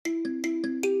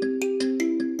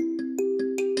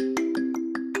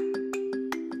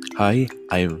Hi,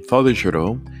 I am Father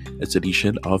Jerome, as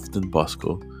edition of Don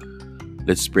Bosco.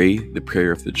 Let's pray the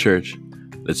prayer of the Church.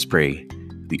 Let's pray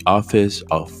the office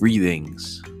of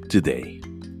readings today.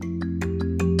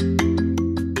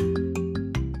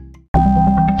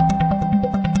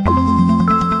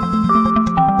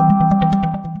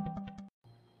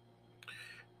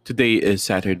 Today is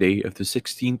Saturday of the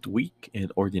 16th week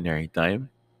in Ordinary Time.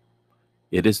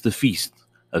 It is the feast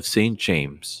of Saint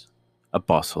James,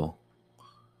 Apostle.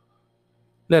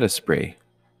 Let us pray.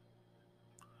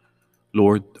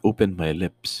 Lord, open my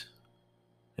lips,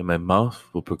 and my mouth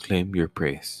will proclaim your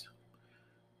praise.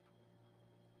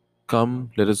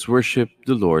 Come, let us worship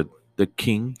the Lord, the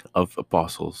King of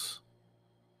Apostles.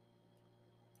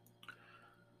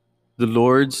 The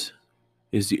Lord's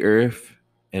is the earth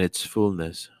and its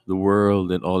fullness, the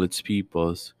world and all its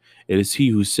peoples. It is He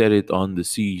who set it on the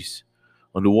seas,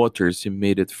 on the waters He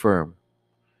made it firm.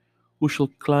 Who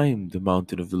shall climb the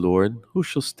mountain of the Lord? Who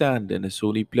shall stand in His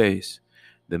holy place?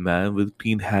 The man with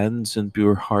clean hands and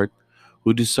pure heart,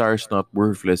 who desires not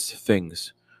worthless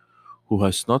things, who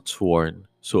has not sworn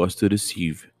so as to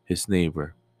deceive his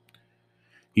neighbor.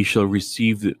 He shall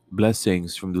receive the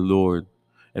blessings from the Lord,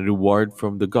 and reward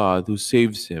from the God who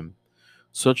saves him.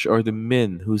 Such are the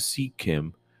men who seek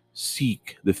him,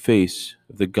 seek the face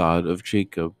of the God of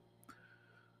Jacob.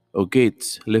 O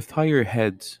gates, lift higher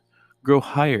heads, grow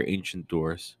higher, ancient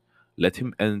doors. Let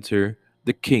him enter,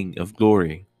 the King of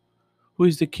glory. Who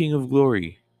is the King of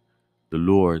glory? The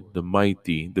Lord, the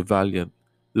mighty, the valiant,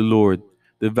 the Lord,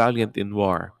 the valiant in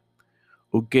war.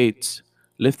 O gates,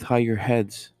 lift higher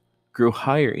heads, grow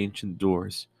higher, ancient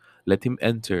doors. Let him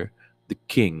enter, the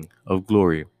King of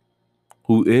glory.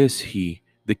 Who is he,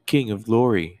 the King of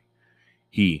glory?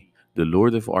 He, the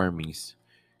Lord of armies.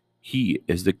 He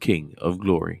is the King of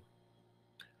glory.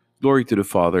 Glory to the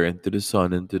Father, and to the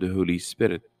Son, and to the Holy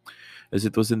Spirit, as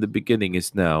it was in the beginning,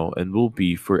 is now, and will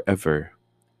be forever.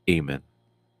 Amen.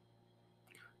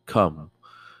 Come,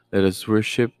 let us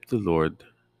worship the Lord,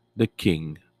 the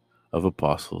King of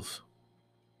Apostles.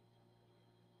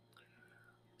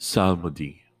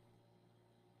 Psalmody.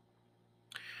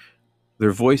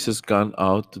 Their voice has gone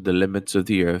out to the limits of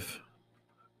the earth,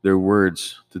 their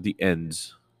words to the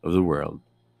ends of the world.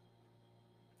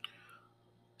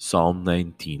 Psalm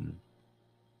 19.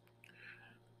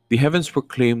 The heavens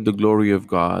proclaim the glory of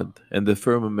God, and the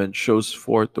firmament shows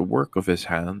forth the work of his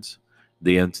hands.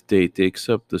 Day unto day takes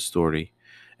up the story,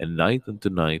 and night unto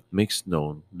night makes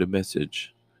known the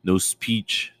message. No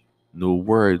speech, no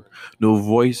word, no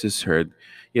voice is heard,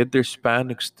 yet their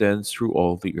span extends through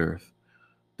all the earth,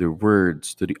 their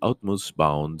words to the utmost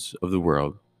bounds of the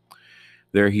world.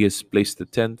 There he has placed a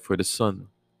tent for the sun.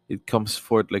 It comes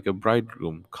forth like a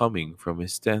bridegroom coming from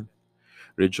his tent,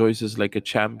 rejoices like a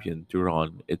champion to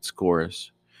run its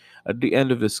course. At the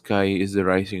end of the sky is the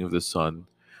rising of the sun.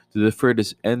 To the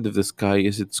furthest end of the sky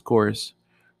is its course.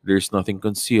 There is nothing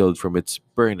concealed from its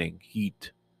burning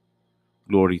heat.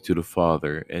 Glory to the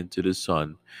Father, and to the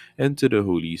Son, and to the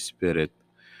Holy Spirit,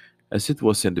 as it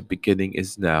was in the beginning,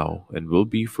 is now, and will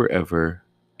be forever.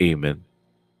 Amen.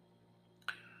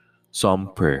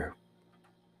 Psalm Prayer.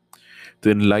 To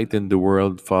enlighten the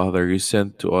world, Father, you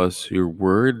sent to us your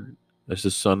word as the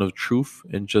sun of truth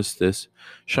and justice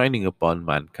shining upon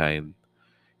mankind.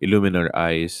 Illumine our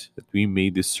eyes that we may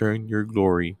discern your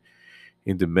glory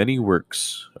in the many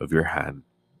works of your hand.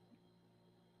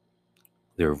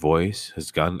 Their voice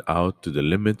has gone out to the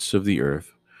limits of the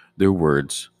earth, their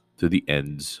words to the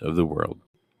ends of the world.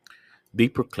 They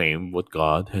proclaim what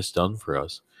God has done for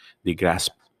us. They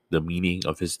grasp the meaning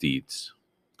of his deeds.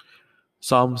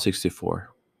 Psalm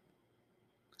 64.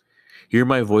 Hear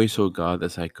my voice, O God,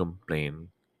 as I complain.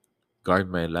 Guard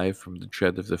my life from the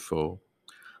dread of the foe.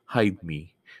 Hide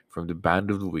me from the band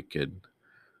of the wicked,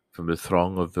 from the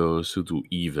throng of those who do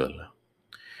evil.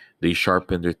 They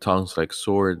sharpen their tongues like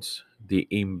swords. They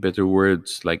aim bitter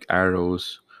words like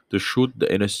arrows to shoot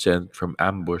the innocent from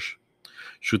ambush,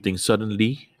 shooting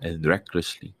suddenly and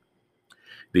recklessly.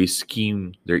 They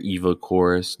scheme their evil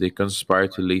course. They conspire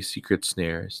to lay secret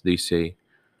snares. They say,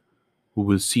 who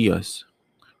will see us?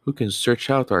 Who can search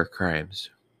out our crimes?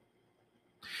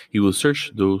 He will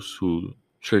search those who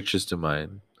searches the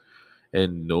mind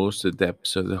and knows the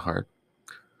depths of the heart.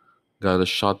 God has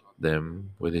shot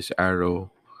them with his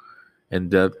arrow and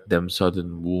dealt them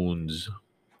sudden wounds.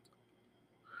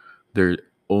 Their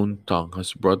own tongue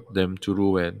has brought them to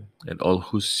ruin, and all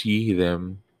who see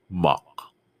them mock.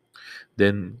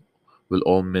 Then will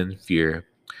all men fear.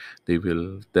 They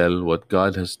will tell what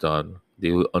God has done.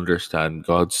 They will understand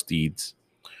God's deeds.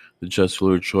 The just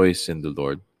will rejoice in the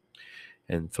Lord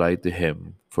and fly to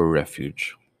him for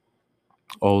refuge.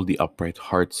 all the upright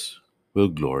hearts will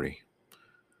glory.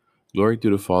 Glory to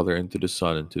the Father, and to the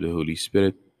Son, and to the Holy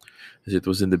Spirit, as it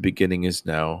was in the beginning, is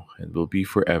now, and will be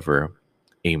forever.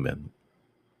 Amen.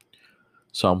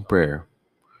 Psalm Prayer.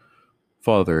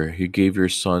 Father, you gave your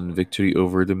Son victory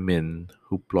over the men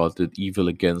who plotted evil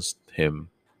against him.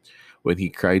 When he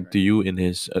cried to you in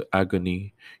his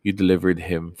agony, you delivered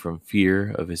him from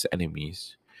fear of his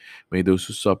enemies. May those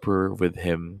who suffer with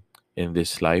him in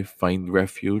this life find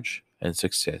refuge and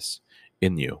success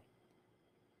in you.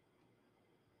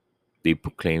 They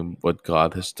proclaim what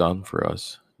God has done for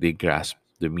us. They grasp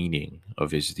the meaning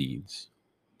of his deeds.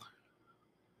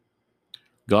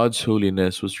 God's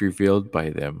holiness was revealed by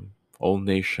them. All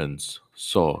nations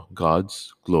saw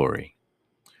God's glory.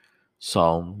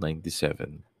 Psalm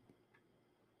 97.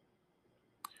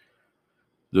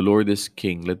 The Lord is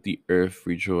King. Let the earth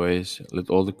rejoice. Let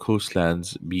all the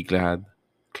coastlands be glad.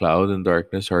 Cloud and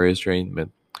darkness are his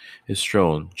raiment. His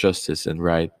throne, justice and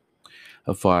right.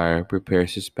 A fire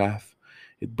prepares his path.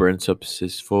 It burns up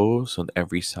his foes on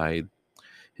every side.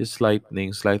 His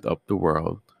lightnings light up the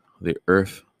world. The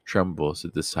earth trembles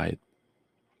at the sight.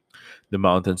 The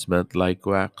mountains melt like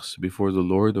wax before the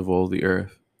Lord of all the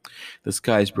earth. The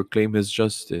skies proclaim his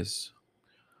justice.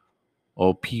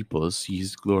 All peoples see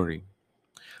his glory.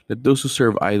 Let those who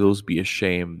serve idols be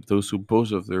ashamed, those who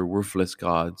boast of their worthless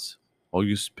gods. All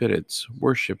you spirits,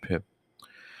 worship him.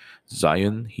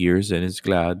 Zion hears and is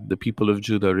glad. The people of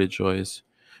Judah rejoice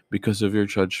because of your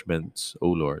judgments, O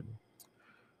Lord.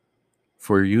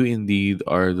 For you indeed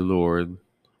are the Lord,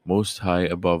 most high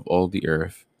above all the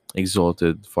earth,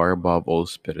 exalted far above all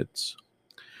spirits.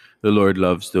 The Lord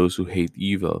loves those who hate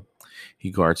evil. He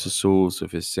guards the souls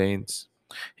of his saints.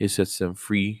 He sets them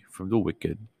free from the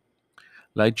wicked.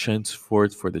 Light shines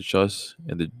forth for the just,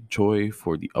 and the joy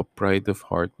for the upright of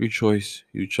heart. Rejoice,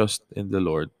 you just in the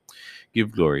Lord.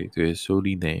 Give glory to his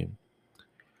holy name.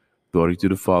 Glory to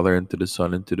the Father, and to the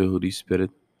Son, and to the Holy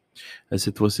Spirit, as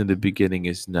it was in the beginning,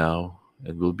 is now,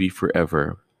 and will be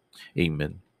forever.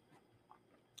 Amen.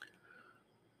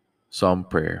 Psalm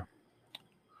Prayer.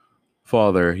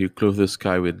 Father, you clothe the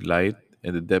sky with light,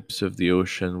 and the depths of the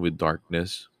ocean with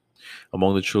darkness.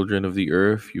 Among the children of the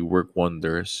earth you work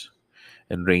wonders,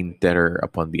 and rain terror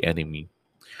upon the enemy.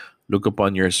 Look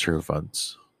upon your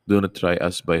servants. Do not try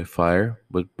us by fire,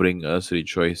 but bring us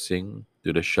rejoicing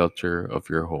to the shelter of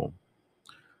your home.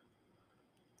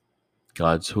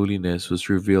 God's holiness was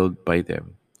revealed by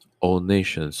them. All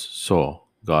nations saw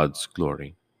God's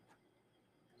glory.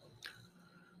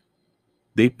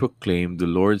 They proclaimed the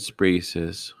Lord's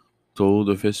praises, told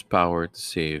of his power to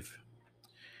save,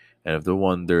 and of the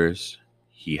wonders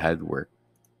he had worked.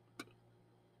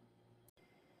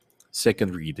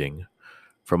 Second reading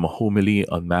from a homily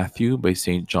on Matthew by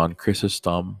St. John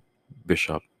Chrysostom,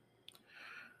 Bishop.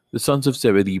 The sons of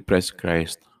Zebedee pressed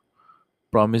Christ.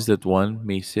 Promise that one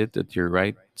may sit at your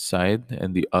right side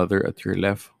and the other at your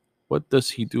left. What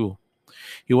does he do?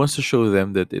 He wants to show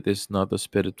them that it is not a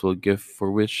spiritual gift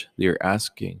for which they are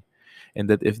asking, and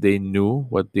that if they knew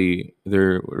what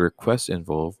their requests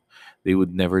involve, they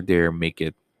would never dare make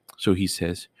it. So he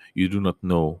says, you do not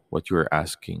know what you are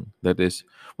asking. That is,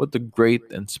 what a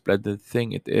great and splendid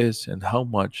thing it is, and how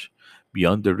much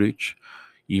beyond the reach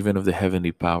even of the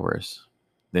heavenly powers.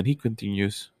 Then he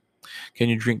continues, can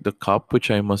you drink the cup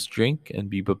which I must drink, and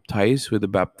be baptized with the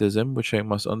baptism which I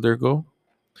must undergo?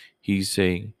 He's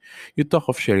saying, you talk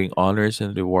of sharing honors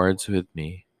and rewards with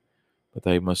me, but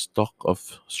I must talk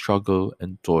of struggle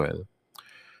and toil.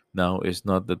 Now is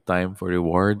not the time for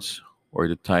rewards or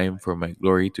the time for my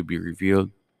glory to be revealed.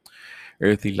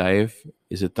 Earthly life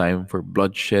is a time for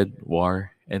bloodshed,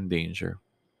 war, and danger.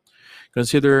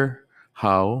 Consider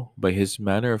how, by his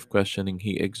manner of questioning,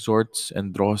 he exhorts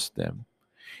and draws them.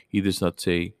 He does not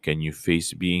say, can you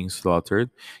face being slaughtered?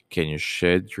 Can you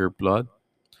shed your blood?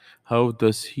 How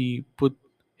does he put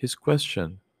his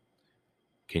question?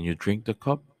 Can you drink the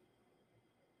cup?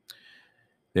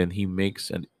 Then he makes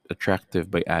it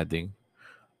attractive by adding,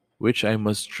 which I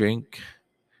must drink,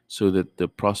 so that the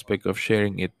prospect of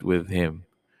sharing it with him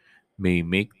may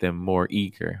make them more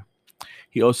eager.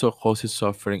 He also calls his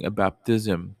suffering a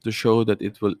baptism to show that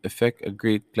it will effect a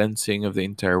great cleansing of the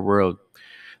entire world.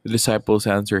 The disciples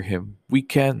answer him, we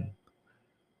can.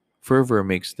 Fervor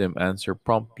makes them answer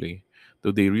promptly,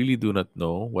 though they really do not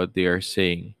know what they are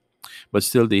saying, but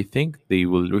still they think they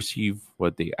will receive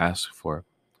what they ask for.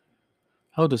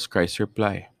 How does Christ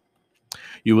reply?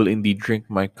 You will indeed drink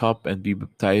my cup and be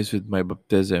baptized with my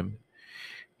baptism.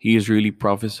 He is really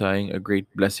prophesying a great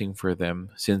blessing for them,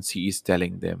 since he is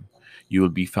telling them, you will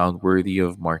be found worthy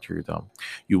of martyrdom.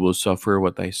 You will suffer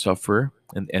what I suffer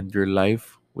and end your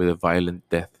life with a violent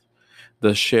death.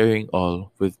 thus sharing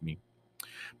all with me.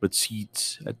 But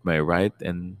seats at my right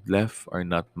and left are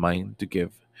not mine to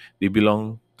give. They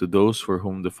belong to those for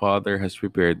whom the Father has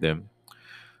prepared them.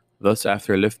 Thus,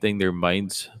 after lifting their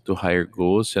minds to higher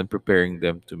goals and preparing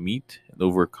them to meet and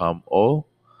overcome all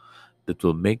that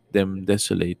will make them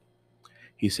desolate,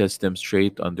 he sets them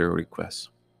straight on their request.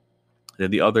 Then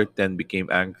the other 10 became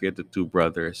angry at the two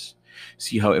brothers.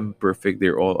 See how imperfect they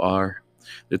all are.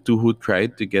 The two who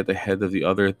tried to get ahead of the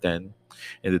other 10,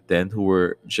 and the 10 who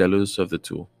were jealous of the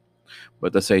two.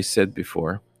 But as I said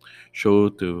before, show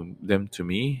to them to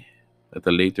me at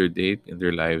a later date in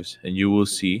their lives, and you will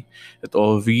see that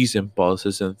all these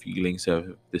impulses and feelings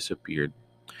have disappeared.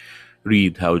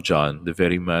 Read how John, the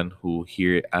very man who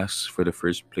here asks for the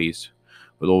first place,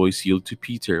 will always yield to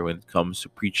Peter when it comes to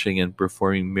preaching and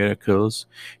performing miracles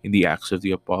in the Acts of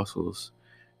the Apostles.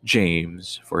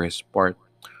 James, for his part,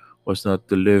 was not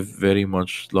to live very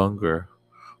much longer,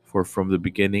 for from the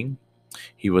beginning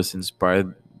he was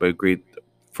inspired by great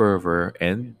fervor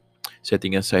and,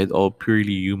 setting aside all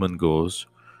purely human goals,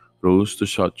 rose to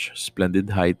such splendid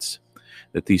heights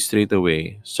that he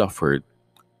straightway suffered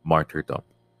martyrdom.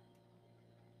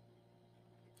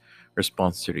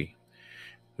 Response 3.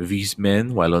 These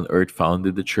men, while on earth,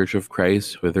 founded the Church of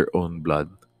Christ with their own blood.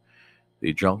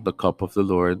 They drank the cup of the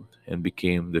Lord and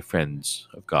became the friends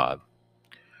of God.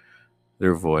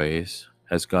 Their voice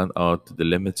has gone out to the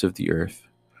limits of the earth,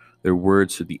 their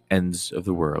words to the ends of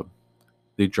the world.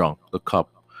 They drank the cup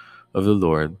of the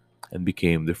Lord and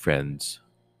became the friends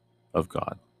of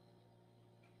God.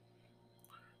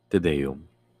 Te Deum.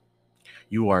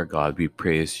 You are God, we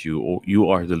praise you. You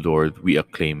are the Lord, we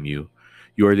acclaim you.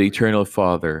 You are the eternal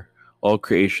Father, all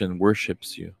creation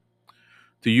worships you.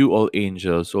 To you, all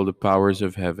angels, all the powers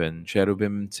of heaven,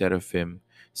 cherubim and seraphim,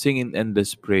 sing in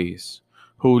endless praise.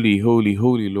 Holy, holy,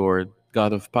 holy Lord,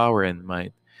 God of power and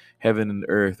might, heaven and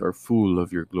earth are full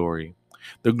of your glory.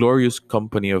 The glorious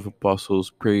company of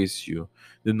apostles praise you.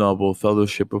 The noble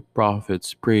fellowship of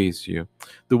prophets praise you.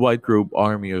 The white robed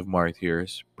army of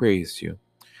martyrs praise you.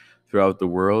 Throughout the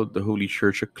world, the Holy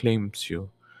Church acclaims you.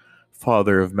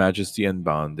 Father of majesty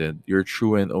unbounded, your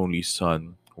true and only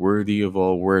Son, worthy of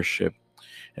all worship,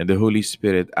 and the Holy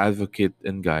Spirit, advocate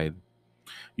and guide.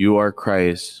 You are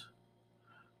Christ,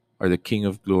 are the King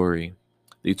of glory,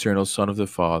 the eternal Son of the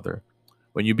Father.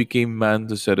 When you became man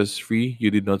to set us free,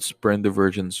 you did not spurn the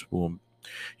Virgin's womb.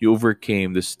 You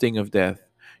overcame the sting of death.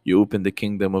 You opened the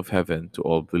kingdom of heaven to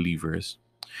all believers.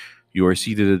 You are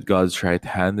seated at God's right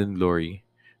hand in glory.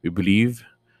 We believe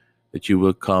that you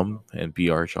will come and be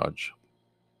our judge.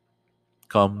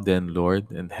 Come then,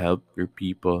 Lord, and help your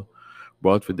people,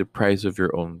 bought with the price of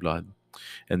your own blood,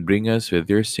 and bring us with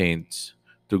your saints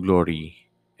to glory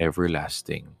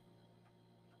everlasting.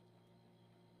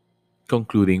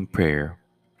 Concluding prayer.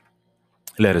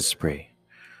 Let us pray.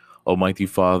 Almighty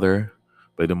Father,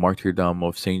 by the martyrdom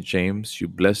of St. James, you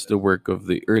bless the work of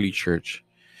the early church.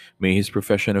 May his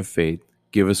profession of faith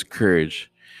give us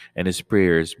courage, and his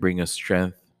prayers bring us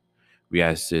strength. We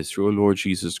ask this through our Lord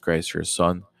Jesus Christ, your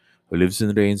Son, who lives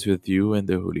and reigns with you and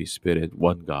the Holy Spirit,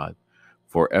 one God,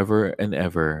 forever and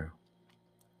ever.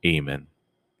 Amen.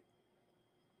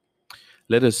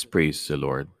 Let us praise the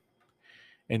Lord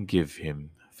and give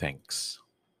him thanks.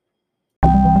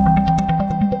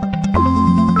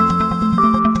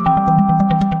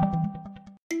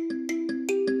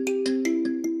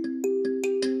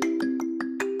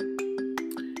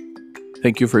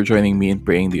 Thank you for joining me in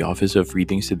praying the office of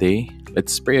readings today.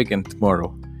 Let's pray again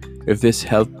tomorrow. If this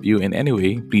helped you in any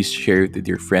way, please share it with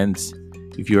your friends.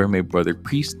 If you are my brother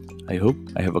priest, I hope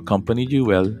I have accompanied you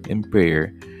well in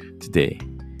prayer today.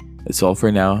 That's all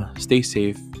for now. Stay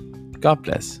safe. God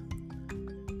bless.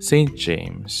 Saint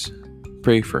James,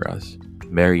 pray for us.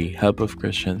 Mary, help of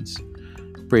Christians,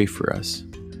 pray for us.